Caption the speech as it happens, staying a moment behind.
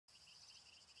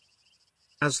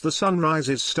As the sunrise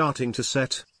is starting to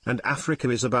set, and Africa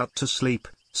is about to sleep,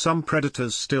 some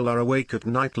predators still are awake at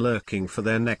night lurking for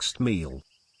their next meal.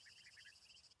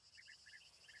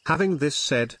 Having this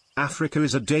said, Africa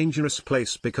is a dangerous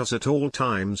place because at all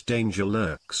times danger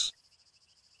lurks.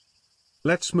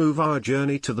 Let's move our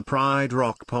journey to the Pride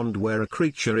Rock Pond where a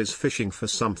creature is fishing for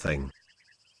something.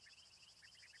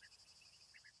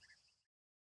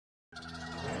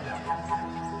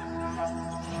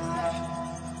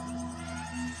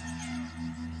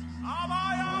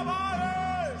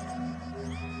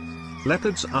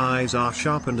 Leopard's eyes are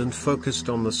sharpened and focused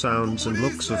on the sounds and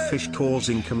looks of fish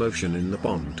causing commotion in the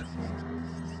pond.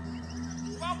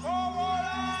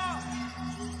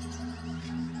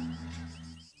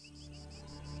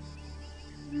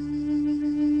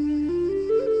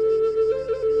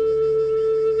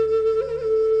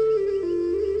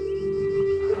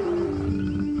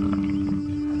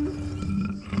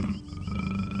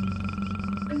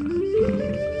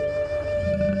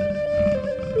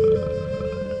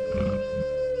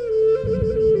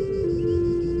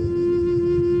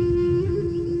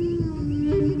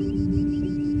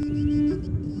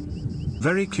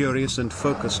 Very curious and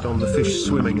focused on the fish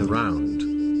swimming around.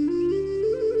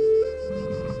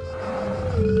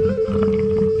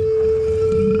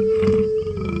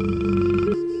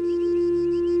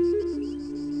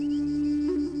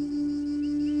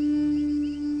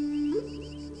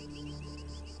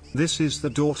 This is the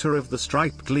daughter of the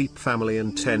striped leap family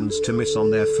and tends to miss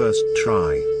on their first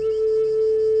try.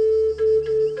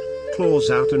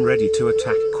 Claws out and ready to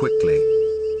attack quickly.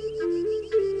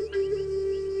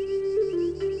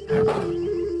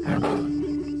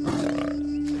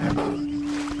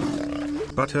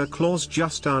 But her claws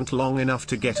just aren't long enough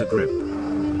to get a grip.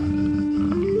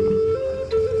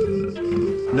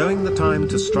 Knowing the time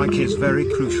to strike is very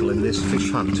crucial in this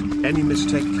fish hunt. Any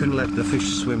mistake can let the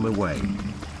fish swim away.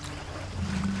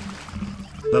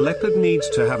 The leopard needs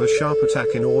to have a sharp attack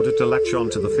in order to latch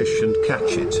onto the fish and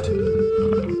catch it.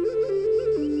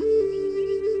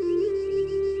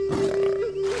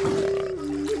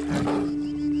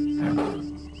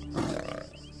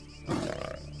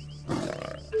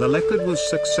 The leopard was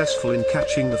successful in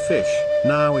catching the fish,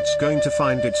 now it's going to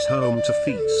find its home to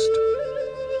feast.